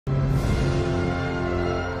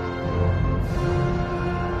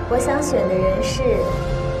我想选的人是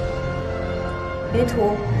于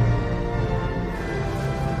途。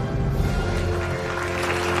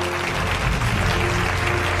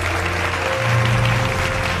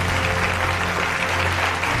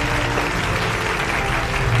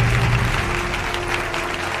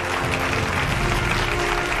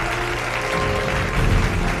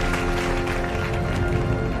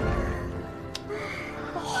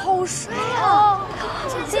好帅啊！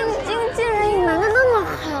这晶晶竟然隐瞒的那么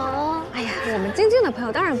好。哎呀，我们晶晶的朋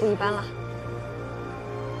友当然不一般了。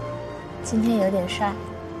今天有点帅，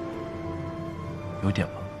有点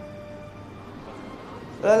吗？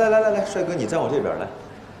来，帅哥，你站我这边来。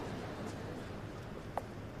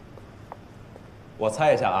我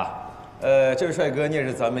猜一下啊，这位帅哥你也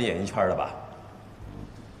是咱们演艺圈的吧？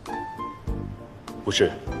不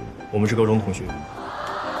是，我们是高中同学。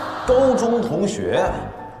高中同学？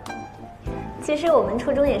其实我们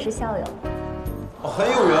初中也是校友。哦，很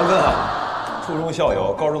有缘分啊！初中校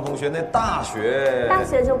友，高中同学，那大学？大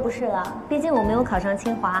学就不是了，毕竟我没有考上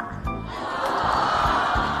清华。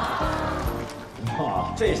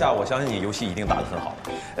啊，这下我相信你游戏一定打得很好。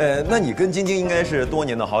那你跟晶晶应该是多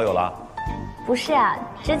年的好友了？不是啊，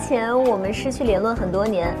之前我们失去联络很多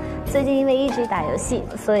年，最近因为一直打游戏，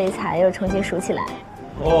所以才又重新熟起来。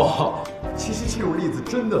哦，其实这种例子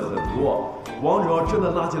真的很多，王者荣耀真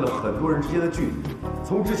的拉近了很多人之间的距离，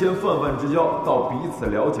从之前泛泛之交到彼此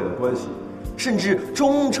了解的关系，甚至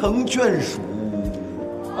终成眷属。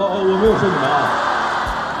我没有说你们啊。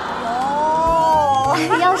哦，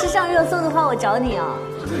要是上热搜的话，我找你啊。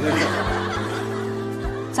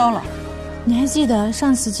糟了，你还记得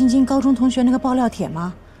上次晶晶高中同学那个爆料帖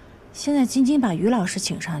吗？现在晶晶把于老师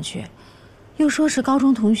请上去，又说是高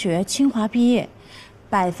中同学，清华毕业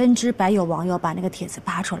，100%有网友把那个帖子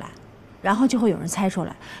扒出来，然后就会有人猜出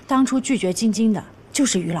来，当初拒绝晶晶的就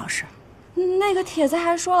是于老师。那个帖子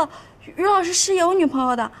还说了，于老师是有女朋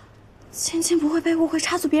友的，晶晶不会被误会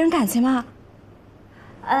插足别人感情吗？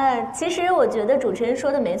其实我觉得主持人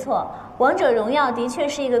说的没错，《王者荣耀》的确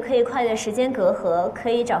是一个可以跨越时间隔阂、可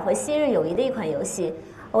以找回昔日友谊的一款游戏。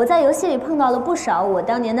我在游戏里碰到了不少我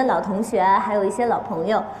当年的老同学，还有一些老朋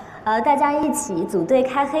友，大家一起组队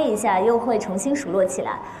开黑一下，又会重新熟络起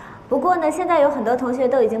来。不过呢，现在有很多同学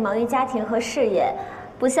都已经忙于家庭和事业，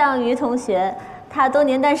不像于同学，他多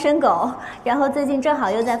年单身狗，然后最近正好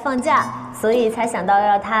又在放假，所以才想到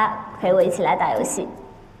让他陪我一起来打游戏。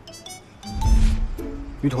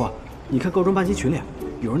于途，你看高中班级群里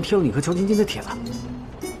有人贴了你和乔晶晶的帖子。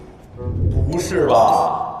不是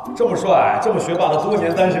吧？这么帅、这么学霸的多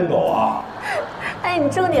年单身狗啊！哎，你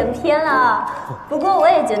重点偏了。不过我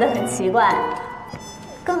也觉得很奇怪，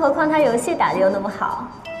更何况他游戏打得又那么好。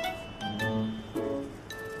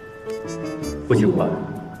不喜欢，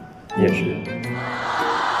你也是。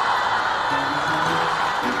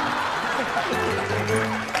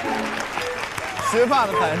学霸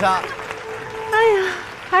的反杀。哎呀，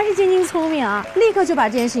还是晶晶聪明啊，立刻就把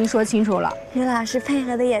这件事情说清楚了。于老师配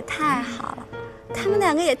合的也太好了，他们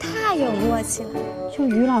两个也太有默契了。就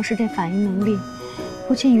于老师这反应能力，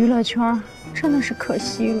不进娱乐圈真的是可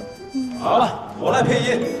惜了。好了，我来配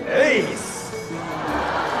音。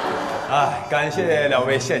感谢两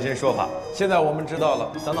位现身说法。现在我们知道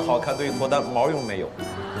了，长得好看对于脱单毛用没有。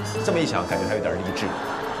这么一想，感觉还有点励志。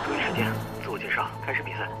注意时间，自我介绍，开始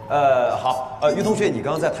比赛。好，于同学，你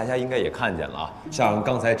刚刚在台下应该也看见了啊，像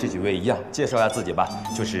刚才这几位一样，介绍一下自己吧，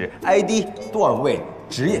就是 ID、段位、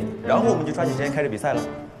职业，然后我们就抓紧时间开始比赛了。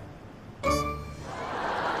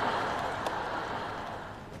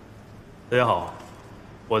大家好，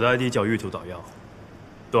我的 ID 叫玉兔捣药，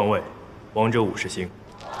段位王者50星，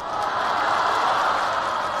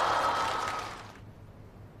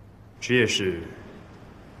职业是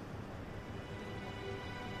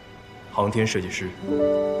航天设计师。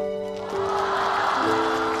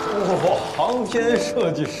航天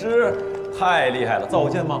设计师，太厉害了！造火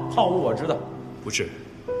箭吗？好，我知道。不是，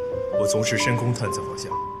我从事深空探测方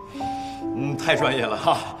向。太专业了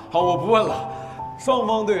哈。好，我不问了。双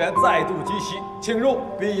方队员再度集齐，请入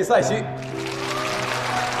比赛席。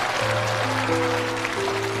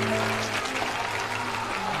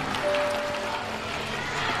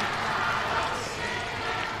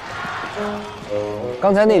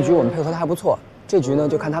刚才那局我们配合的还不错，这局呢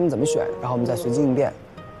就看他们怎么选，然后我们再随机应变。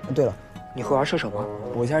对了，你会玩射手吗？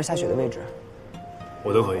补一下下雪的位置。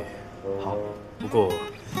我都可以。好。不过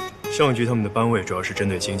上一局他们的班位主要是针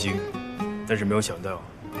对晶晶，但是没有想到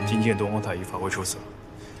晶晶的东方太一发挥出色，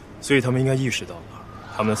所以他们应该意识到了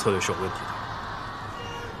他们的策略是有问题的。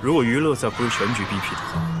如果娱乐赛不是全局 BP 的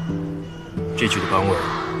话，这局的班位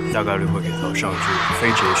大概率会给到上一局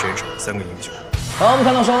非职业选手3个英雄。好，我们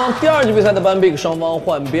看到双方第2局比赛的班 pick， 双方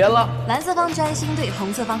换边了。蓝色方摘星队，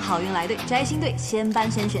红色方好运来队。摘星队先搬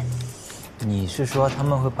先选。你是说他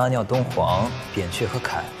们会搬掉东皇、扁鹊和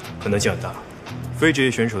凯？可能性很大。非职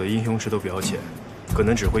业选手的英雄池都比较浅，可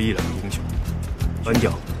能只会1、2个英雄，搬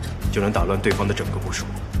掉就能打乱对方的整个部署。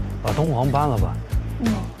把东皇搬了吧。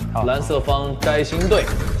好，蓝色方摘星队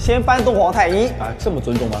先搬东皇太一啊，这么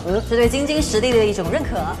尊重吗？是对晶晶实力的一种认可。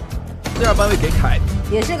第2班位给凯，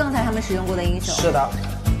也是刚才他们使用过的英雄。是的，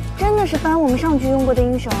真的是搬我们上局用过的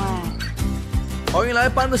英雄哎。好运来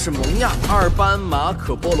搬的是蒙亚，2班马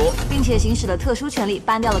可波罗，并且行使了特殊权利，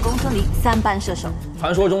搬掉了公孙离，3班射手。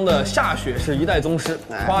传说中的夏雪是1代宗师，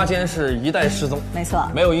花间是1代师宗，没错，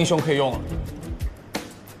没有英雄可以用了。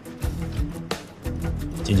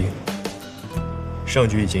晶晶，上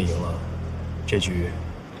局已经赢了，这局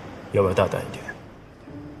要不要大胆一点？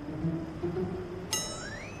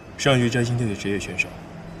上局摘星队的职业选手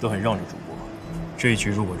都很让着主播，这一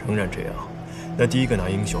局如果仍然这样，那第一个拿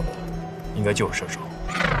英雄的应该就是射手。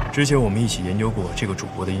之前我们一起研究过这个主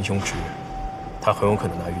播的英雄值，他很有可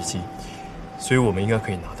能拿虞姬，所以我们应该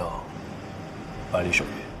可以拿到百里守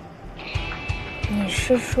约。你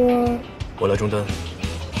是说我来中单，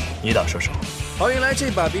你打射手。好运来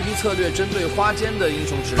这把 BP 策略针对花间的英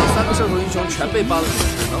雄值，3个射手英雄全被搬了，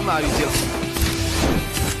只能拿虞姬了。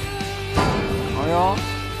哎呦，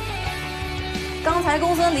刚才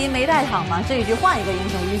公孙离没带场嘛，这一局换一个英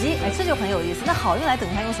雄虞姬，哎，这就很有意思。那好运来等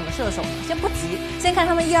他用什么射手呢？先不急，先看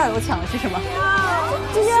他们1、2楼抢的是什么。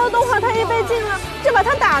今天要东皇太一被禁了，这把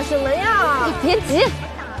他打什么呀？你别急，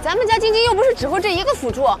咱们家晶晶又不是只会这一个辅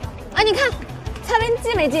助。哎，你看，蔡文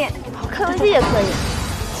姬没进，柯文姬也可以。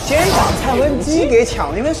先把蔡文姬给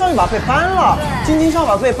抢了，因为上一把被搬了。晶晶上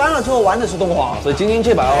把被搬了之后玩的是东皇，所以晶晶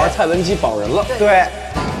这把要玩蔡文姬保人了。对，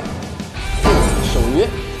守约。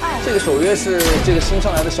这个守约是这个新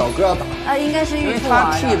上来的小哥要打，应该是玉兔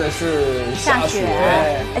他替的是夏雪。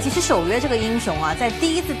哎，其实守约这个英雄啊，在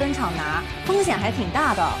第1次登场拿风险还挺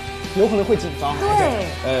大的，有可能会紧张。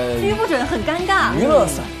对，狙不准很尴尬。娱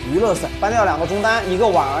乐赛，搬掉2个中单，一个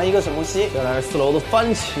婉儿，一个沈梦溪。再来是4楼的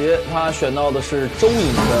番茄，他选到的是周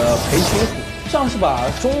颖的裴群虎。像是把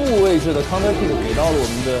中路位置的 counter pick 给到了我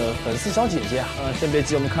们的粉丝小姐姐。先别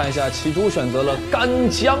急，我们看一下启珠选择了干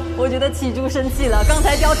将。我觉得启珠生气了，刚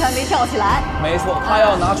才貂蝉没跳起来。没错，他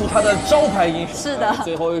要拿出他的招牌英雄。是的，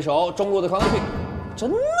最后一手中路的 counter pick， 真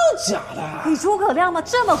的假的？你诸葛亮吗？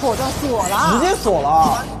这么果断锁了？直接锁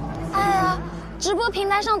了。哎呀，直播平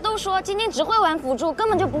台上都说晶晶只会玩辅助，根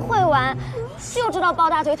本就不会玩，就知道抱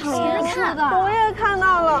大腿躺赢。是的，我也看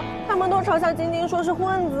到了，他们都嘲笑晶晶说是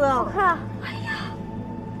混子。看。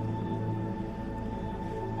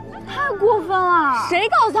太过分了！谁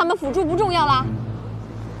告诉他们辅助不重要了？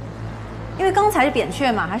因为刚才是扁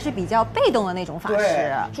鹊嘛，还是比较被动的那种法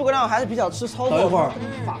师。诸葛亮还是比较吃操作。等一会儿，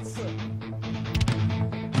法刺。